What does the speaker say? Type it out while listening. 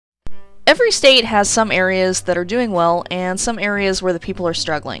Every state has some areas that are doing well and some areas where the people are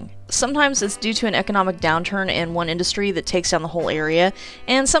struggling. Sometimes it's due to an economic downturn in one industry that takes down the whole area,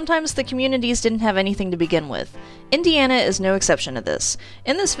 and sometimes the communities didn't have anything to begin with. Indiana is no exception to this.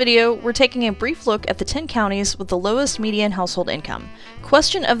 In this video, we're taking a brief look at the 10 counties with the lowest median household income.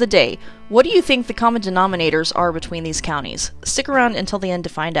 Question of the day: what do you think the common denominators are between these counties? Stick around until the end to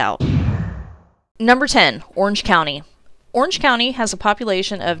find out. Number 10, Orange County. Orange County has a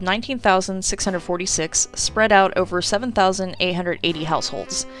population of 19,646 spread out over 7,880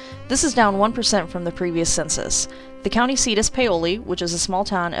 households. This is down 1% from the previous census. The county seat is Paoli, which is a small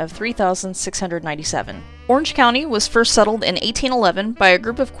town of 3,697. Orange County was first settled in 1811 by a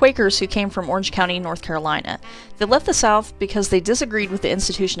group of Quakers who came from Orange County, North Carolina. They left the South because they disagreed with the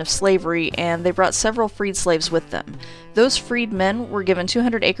institution of slavery, and they brought several freed slaves with them. Those freed men were given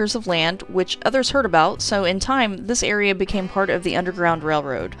 200 acres of land, which others heard about, so in time, this area became part of the Underground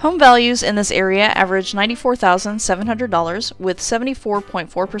Railroad. Home values in this area averaged $94,700, with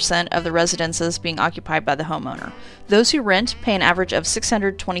 74.4% of the residences being occupied by the homeowner. Those who rent pay an average of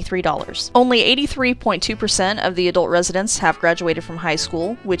 $623. Only 83.2% of the adult residents have graduated from high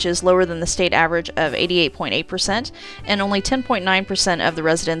school, which is lower than the state average of 88.8%, and only 10.9% of the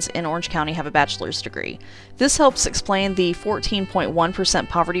residents in Orange County have a bachelor's degree. This helps explain the 14.1%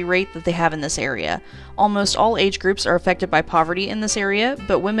 poverty rate that they have in this area. Almost all age groups are affected by poverty in this area,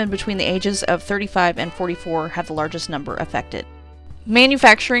 but women between the ages of 35 and 44 have the largest number affected.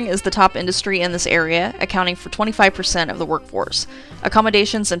 Manufacturing is the top industry in this area, accounting for 25% of the workforce.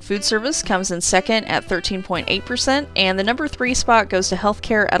 Accommodations and food service comes in second at 13.8%, and the number 3 spot goes to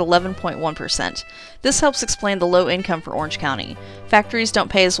healthcare at 11.1%. This helps explain the low income for Orange County. Factories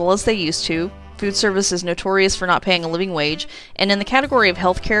don't pay as well as they used to. Food service is notorious for not paying a living wage, and in the category of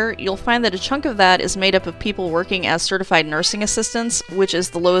healthcare, you'll find that a chunk of that is made up of people working as certified nursing assistants, which is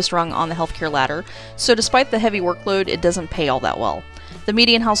the lowest rung on the healthcare ladder, so despite the heavy workload, it doesn't pay all that well. The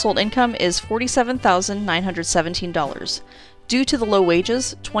median household income is $47,917. Due to the low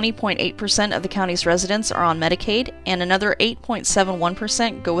wages, 20.8% of the county's residents are on Medicaid, and another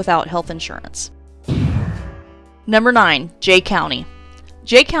 8.71% go without health insurance. Number 9, Jay County.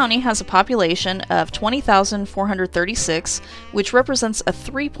 Jay County has a population of 20,436, which represents a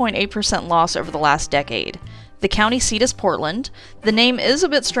 3.8% loss over the last decade. The county seat is Portland. The name is a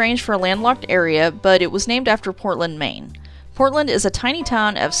bit strange for a landlocked area, but it was named after Portland, Maine. Portland is a tiny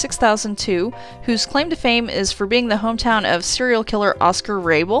town of 6,002, whose claim to fame is for being the hometown of serial killer Oscar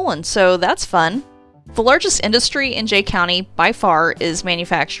Rabel, and so that's fun. The largest industry in Jay County, by far, is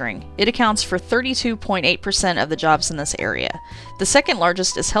manufacturing. It accounts for 32.8% of the jobs in this area. The second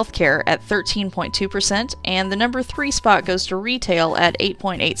largest is healthcare at 13.2%, and the number 3 spot goes to retail at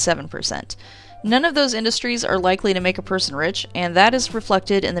 8.87%. None of those industries are likely to make a person rich, and that is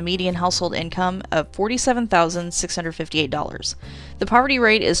reflected in the median household income of $47,658. The poverty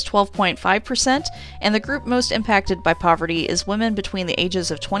rate is 12.5%, and the group most impacted by poverty is women between the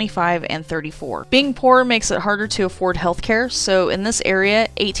ages of 25 and 34. Being poor makes it harder to afford healthcare, so in this area,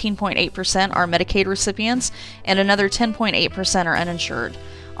 18.8% are Medicaid recipients, and another 10.8% are uninsured.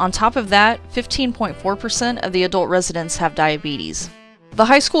 On top of that, 15.4% of the adult residents have diabetes. The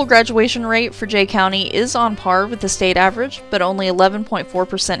high school graduation rate for Jay County is on par with the state average, but only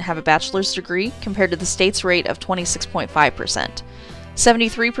 11.4% have a bachelor's degree compared to the state's rate of 26.5%.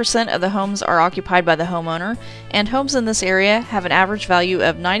 73% of the homes are occupied by the homeowner, and homes in this area have an average value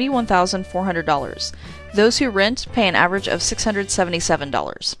of $91,400. Those who rent pay an average of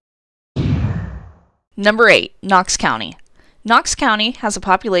 $677. Number 8, Knox County. Knox County has a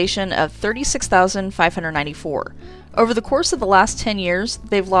population of 36,594. Over the course of the last 10 years,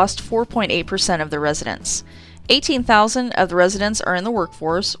 they've lost 4.8% of their residents. 18,000 of the residents are in the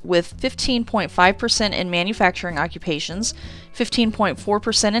workforce, with 15.5% in manufacturing occupations,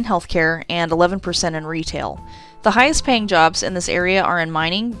 15.4% in healthcare, and 11% in retail. The highest paying jobs in this area are in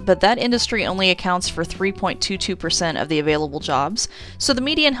mining, but that industry only accounts for 3.22% of the available jobs, so the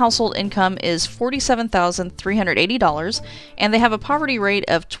median household income is $47,380, and they have a poverty rate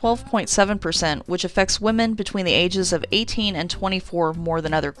of 12.7%, which affects women between the ages of 18 and 24 more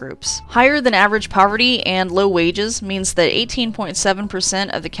than other groups. Higher than average poverty and low wages means that 18.7%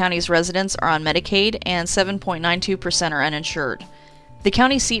 of the county's residents are on Medicaid and 7.92% are uninsured. The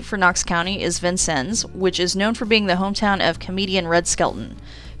county seat for Knox County is Vincennes, which is known for being the hometown of comedian Red Skelton.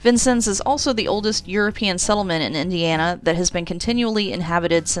 Vincennes is also the oldest European settlement in Indiana that has been continually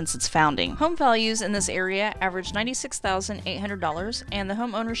inhabited since its founding. Home values in this area average $96,800, and the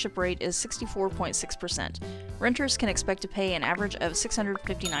home ownership rate is 64.6%. Renters can expect to pay an average of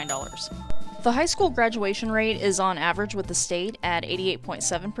 $659. The high school graduation rate is on average with the state at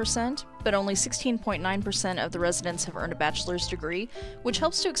 88.7%, but only 16.9% of the residents have earned a bachelor's degree, which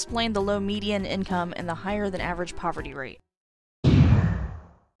helps to explain the low median income and the higher than average poverty rate.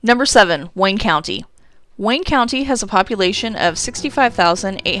 Number 7. Wayne County. Wayne County has a population of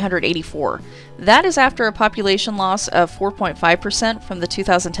 65,884. That is after a population loss of 4.5% from the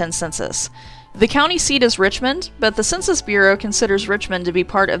 2010 census. The county seat is Richmond, but the Census Bureau considers Richmond to be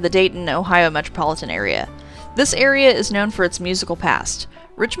part of the Dayton, Ohio metropolitan area. This area is known for its musical past.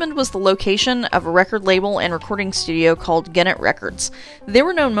 Richmond was the location of a record label and recording studio called Gannett Records. They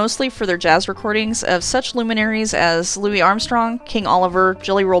were known mostly for their jazz recordings of such luminaries as Louis Armstrong, King Oliver,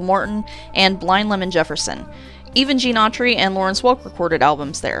 Jelly Roll Morton, and Blind Lemon Jefferson. Even Gene Autry and Lawrence Welk recorded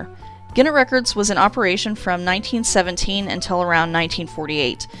albums there. Gannett Records was in operation from 1917 until around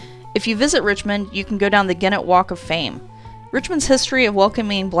 1948. If you visit Richmond, you can go down the Gannett Walk of Fame. Richmond's history of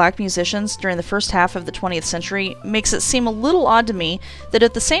welcoming black musicians during the first half of the 20th century makes it seem a little odd to me that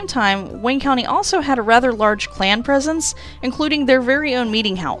at the same time, Wayne County also had a rather large Klan presence, including their very own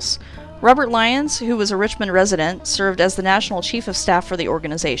meeting house. Robert Lyons, who was a Richmond resident, served as the national chief of staff for the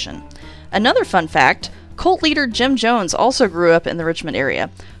organization. Another fun fact, cult leader Jim Jones also grew up in the Richmond area.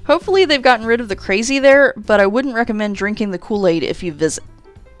 Hopefully they've gotten rid of the crazy there, but I wouldn't recommend drinking the Kool-Aid if you visit.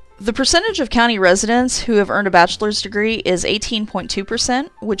 The percentage of county residents who have earned a bachelor's degree is 18.2%,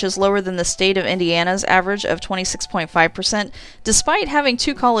 which is lower than the state of Indiana's average of 26.5%, despite having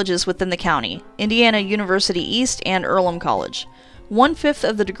two colleges within the county, Indiana University East and Earlham College. 1/5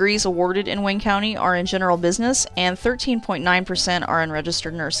 of the degrees awarded in Wayne County are in general business, and 13.9% are in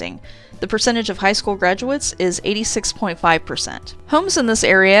registered nursing. The percentage of high school graduates is 86.5%. Homes in this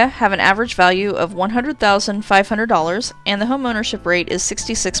area have an average value of $100,500, and the home ownership rate is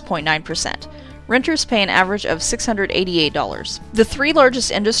 66.9%. Renters pay an average of $688. The three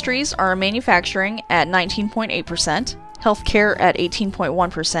largest industries are manufacturing at 19.8%, healthcare at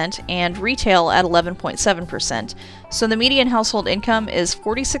 18.1%, and retail at 11.7%. So the median household income is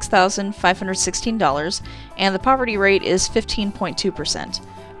 $46,516, and the poverty rate is 15.2%.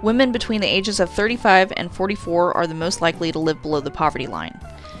 Women between the ages of 35 and 44 are the most likely to live below the poverty line.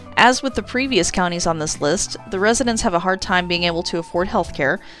 As with the previous counties on this list, the residents have a hard time being able to afford health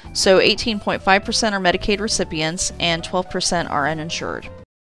care, so 18.5% are Medicaid recipients and 12% are uninsured.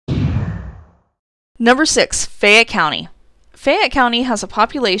 Number 6. Fayette County. Fayette County has a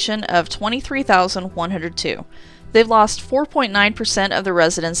population of 23,102. They've lost 4.9% of the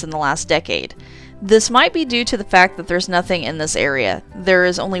residents in the last decade. This might be due to the fact that there's nothing in this area. There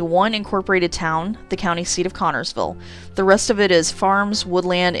is only one incorporated town, the county seat of Connorsville. The rest of it is farms,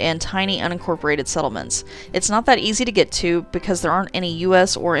 woodland, and tiny unincorporated settlements. It's not that easy to get to because there aren't any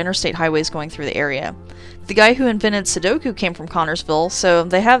U.S. or interstate highways going through the area. The guy who invented Sudoku came from Connorsville, so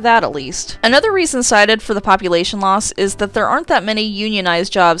they have that at least. Another reason cited for the population loss is that there aren't that many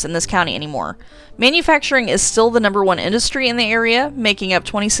unionized jobs in this county anymore. Manufacturing is still the #1 industry in the area, making up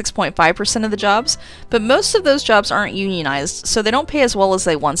 26.5% of the jobs, but most of those jobs aren't unionized, so they don't pay as well as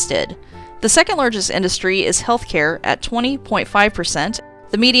they once did. The second largest industry is healthcare at 20.5%.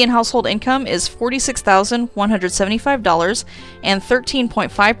 The median household income is $46,175, and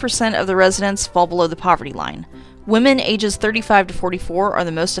 13.5% of the residents fall below the poverty line. Women ages 35 to 44 are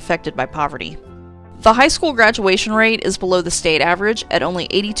the most affected by poverty. The high school graduation rate is below the state average at only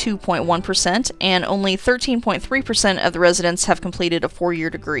 82.1%, and only 13.3% of the residents have completed a 4-year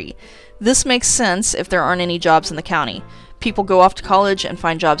degree. This makes sense if there aren't any jobs in the county. People go off to college and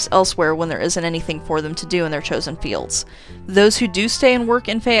find jobs elsewhere when there isn't anything for them to do in their chosen fields. Those who do stay and work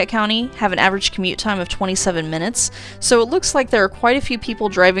in Fayette County have an average commute time of 27 minutes, so it looks like there are quite a few people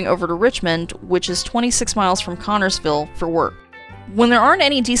driving over to Richmond, which is 26 miles from Connorsville, for work. When there aren't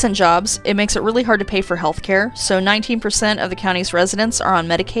any decent jobs, it makes it really hard to pay for healthcare, so 19% of the county's residents are on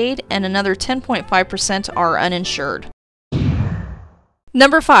Medicaid and another 10.5% are uninsured.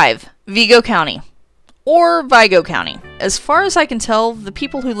 Number 5. Vigo County. Or Vigo County. As far as I can tell, the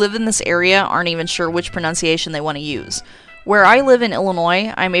people who live in this area aren't even sure which pronunciation they want to use. Where I live in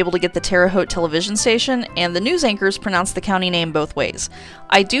Illinois, I'm able to get the Terre Haute television station, and the news anchors pronounce the county name both ways.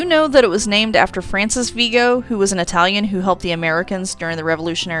 I do know that it was named after Francis Vigo, who was an Italian who helped the Americans during the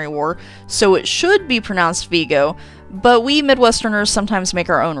Revolutionary War, so it should be pronounced Vigo, but we Midwesterners sometimes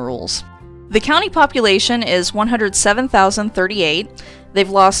make our own rules. The county population is 107,038. They've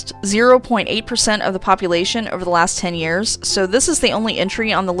lost 0.8% of the population over the last 10 years, so this is the only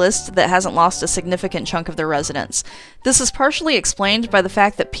entry on the list that hasn't lost a significant chunk of their residents. This is partially explained by the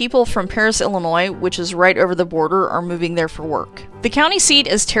fact that people from Paris, Illinois, which is right over the border, are moving there for work. The county seat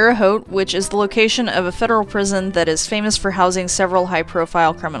is Terre Haute, which is the location of a federal prison that is famous for housing several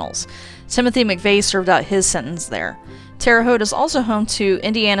high-profile criminals. Timothy McVeigh served out his sentence there. Terre Haute is also home to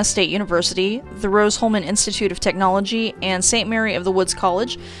Indiana State University, the Rose-Hulman Institute of Technology, and St. Mary of the Woods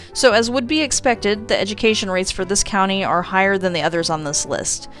College, so as would be expected, the education rates for this county are higher than the others on this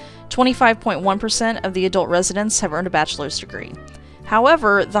list. 25.1% of the adult residents have earned a bachelor's degree.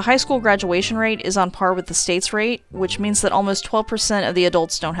 However, the high school graduation rate is on par with the state's rate, which means that almost 12% of the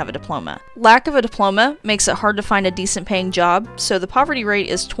adults don't have a diploma. Lack of a diploma makes it hard to find a decent paying job, so the poverty rate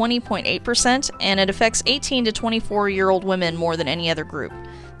is 20.8%, and it affects 18 to 24-year-old women more than any other group.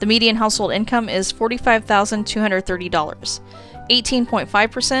 The median household income is $45,230.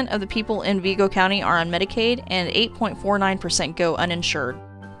 18.5% of the people in Vigo County are on Medicaid, and 8.49% go uninsured.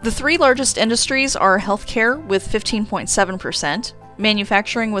 The three largest industries are healthcare with 15.7%,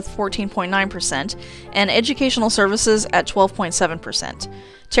 manufacturing with 14.9%, and educational services at 12.7%.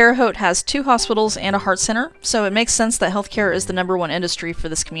 Terre Haute has 2 hospitals and a heart center, so it makes sense that healthcare is the #1 industry for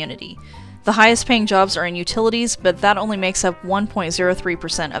this community. The highest paying jobs are in utilities, but that only makes up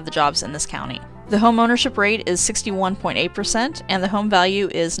 1.03% of the jobs in this county. The home ownership rate is 61.8%, and the home value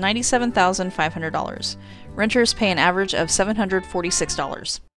is $97,500. Renters pay an average of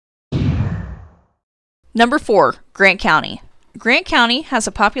 $746. Number 4, Grant County. Grant County has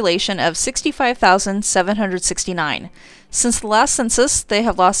a population of 65,769. Since the last census, they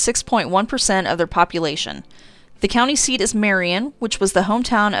have lost 6.1% of their population. The county seat is Marion, which was the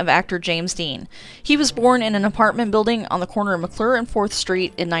hometown of actor James Dean. He was born in an apartment building on the corner of McClure and 4th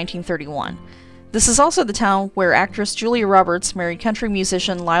Street in 1931. This is also the town where actress Julia Roberts married country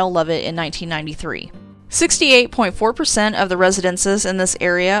musician Lyle Lovett in 1993. 68.4% of the residences in this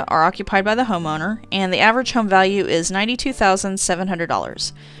area are occupied by the homeowner, and the average home value is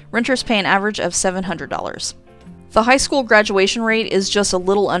 $92,700. Renters pay an average of $700. The high school graduation rate is just a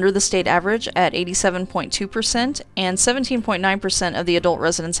little under the state average at 87.2%, and 17.9% of the adult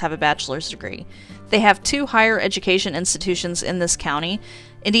residents have a bachelor's degree. They have 2 higher education institutions in this county,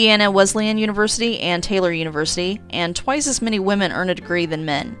 Indiana Wesleyan University and Taylor University, and twice as many women earn a degree than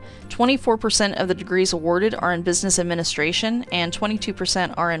men. 24% of the degrees awarded are in business administration, and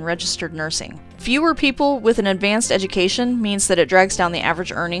 22% are in registered nursing. Fewer people with an advanced education means that it drags down the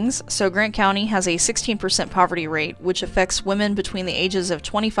average earnings, so Grant County has a 16% poverty rate, which affects women between the ages of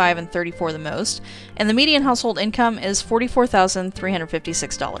 25 and 34 the most, and the median household income is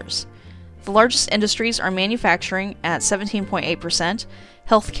 $44,356. The largest industries are manufacturing at 17.8%,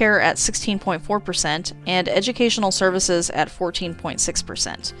 healthcare at 16.4%, and educational services at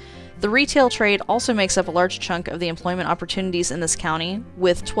 14.6%. The retail trade also makes up a large chunk of the employment opportunities in this county,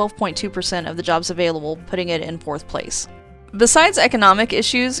 with 12.2% of the jobs available, putting it in 4th place. Besides economic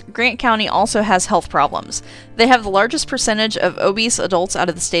issues, Grant County also has health problems. They have the largest percentage of obese adults out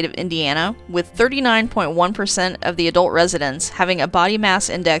of the state of Indiana, with 39.1% of the adult residents having a body mass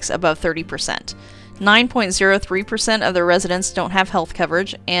index above 30%. 9.03% of the residents don't have health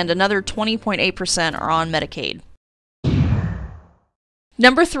coverage, and another 20.8% are on Medicaid.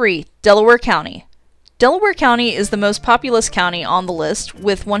 Number 3, Delaware County. Delaware County is the most populous county on the list,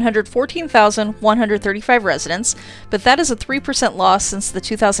 with 114,135 residents, but that is a 3% loss since the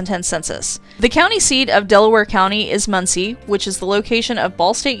 2010 census. The county seat of Delaware County is Muncie, which is the location of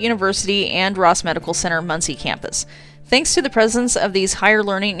Ball State University and Ross Medical Center Muncie campus. Thanks to the presence of these higher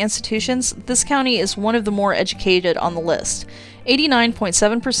learning institutions, this county is one of the more educated on the list.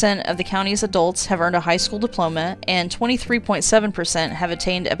 89.7% of the county's adults have earned a high school diploma, and 23.7% have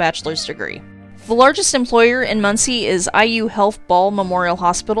attained a bachelor's degree. The largest employer in Muncie is IU Health Ball Memorial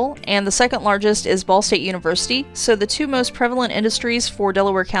Hospital, and the second largest is Ball State University, so the 2 most prevalent industries for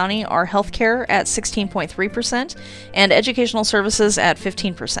Delaware County are healthcare at 16.3% and educational services at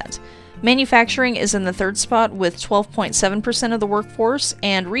 15%. Manufacturing is in the 3rd spot with 12.7% of the workforce,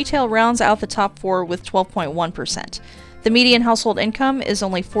 and retail rounds out the top 4 with 12.1%. The median household income is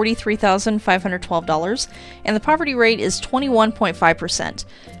only $43,512, and the poverty rate is 21.5%.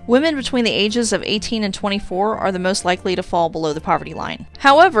 Women between the ages of 18 and 24 are the most likely to fall below the poverty line.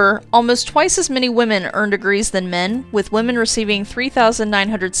 However, almost twice as many women earn degrees than men, with women receiving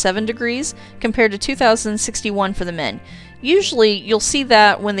 3,907 degrees compared to 2,061 for the men. Usually, you'll see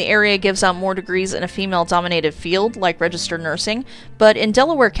that when the area gives out more degrees in a female-dominated field, like registered nursing, but in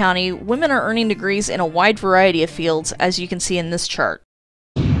Delaware County, women are earning degrees in a wide variety of fields, as you can see in this chart.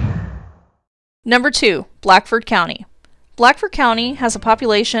 Number 2, Blackford County. Blackford County has a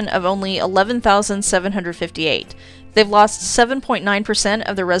population of only 11,758. They've lost 7.9%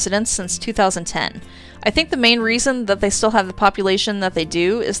 of their residents since 2010. I think the main reason that they still have the population that they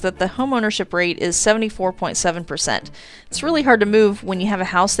do is that the homeownership rate is 74.7%. It's really hard to move when you have a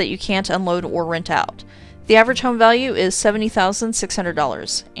house that you can't unload or rent out. The average home value is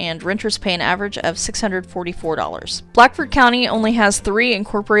 $70,600, and renters pay an average of $644. Blackford County only has 3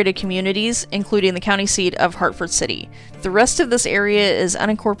 incorporated communities, including the county seat of Hartford City. The rest of this area is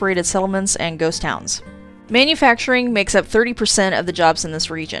unincorporated settlements and ghost towns. Manufacturing makes up 30% of the jobs in this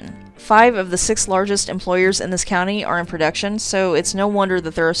region. 5 of the 6 largest employers in this county are in production, so it's no wonder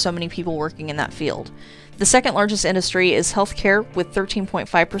that there are so many people working in that field. The second largest industry is healthcare with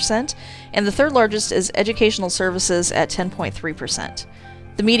 13.5%, and the third largest is educational services at 10.3%.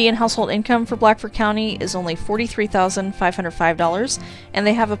 The median household income for Blackford County is only $43,505, and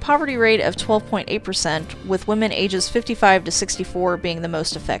they have a poverty rate of 12.8%, with women ages 55 to 64 being the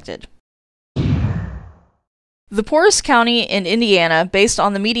most affected. The poorest county in Indiana, based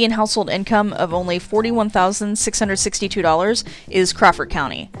on the median household income of only $41,662, is Crawford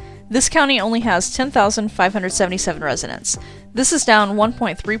County. This county only has 10,577 residents. This is down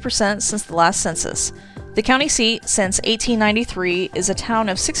 1.3% since the last census. The county seat, since 1893, is a town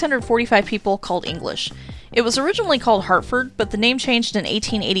of 645 people called English. It was originally called Hartford, but the name changed in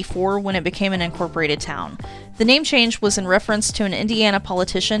 1884 when it became an incorporated town. The name change was in reference to an Indiana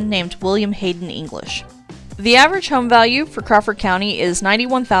politician named William Hayden English. The average home value for Crawford County is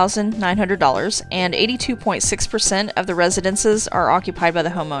 $91,900, and 82.6% of the residences are occupied by the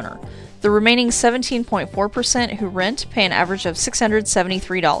homeowner. The remaining 17.4% who rent pay an average of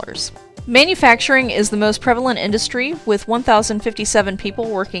 $673. Manufacturing is the most prevalent industry, with 1,057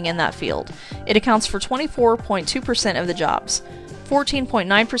 people working in that field. It accounts for 24.2% of the jobs.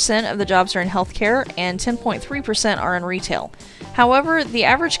 14.9% of the jobs are in healthcare, and 10.3% are in retail. However, the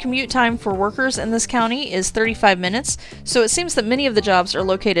average commute time for workers in this county is 35 minutes, so it seems that many of the jobs are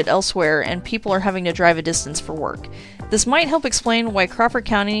located elsewhere and people are having to drive a distance for work. This might help explain why Crawford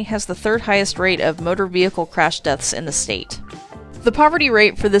County has the 3rd highest rate of motor vehicle crash deaths in the state. The poverty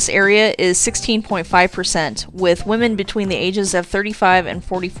rate for this area is 16.5%, with women between the ages of 35 and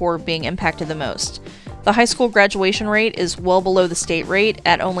 44 being impacted the most. The high school graduation rate is well below the state rate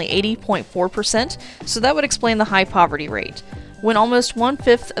at only 80.4%, so that would explain the high poverty rate. When almost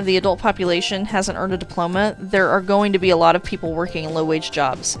 1/5 of the adult population hasn't earned a diploma, there are going to be a lot of people working in low-wage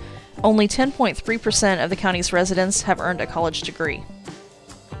jobs. Only 10.3% of the county's residents have earned a college degree.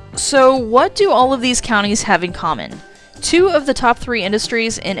 So what do all of these counties have in common? 2 of the top 3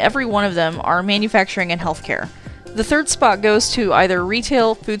 industries in every one of them are manufacturing and healthcare. The 3rd spot goes to either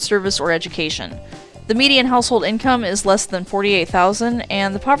retail, food service, or education. The median household income is less than $48,000,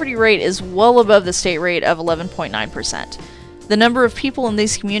 and the poverty rate is well above the state rate of 11.9%. The number of people in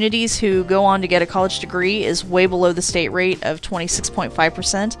these communities who go on to get a college degree is way below the state rate of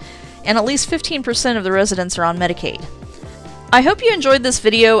 26.5%, and at least 15% of the residents are on Medicaid. I hope you enjoyed this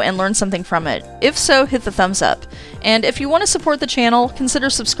video and learned something from it. If so, hit the thumbs up. And if you want to support the channel, consider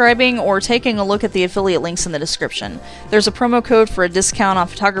subscribing or taking a look at the affiliate links in the description. There's a promo code for a discount on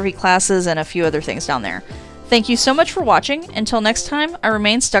photography classes and a few other things down there. Thank you so much for watching. Until next time, I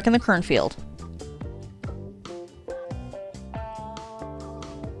remain stuck in the cornfield.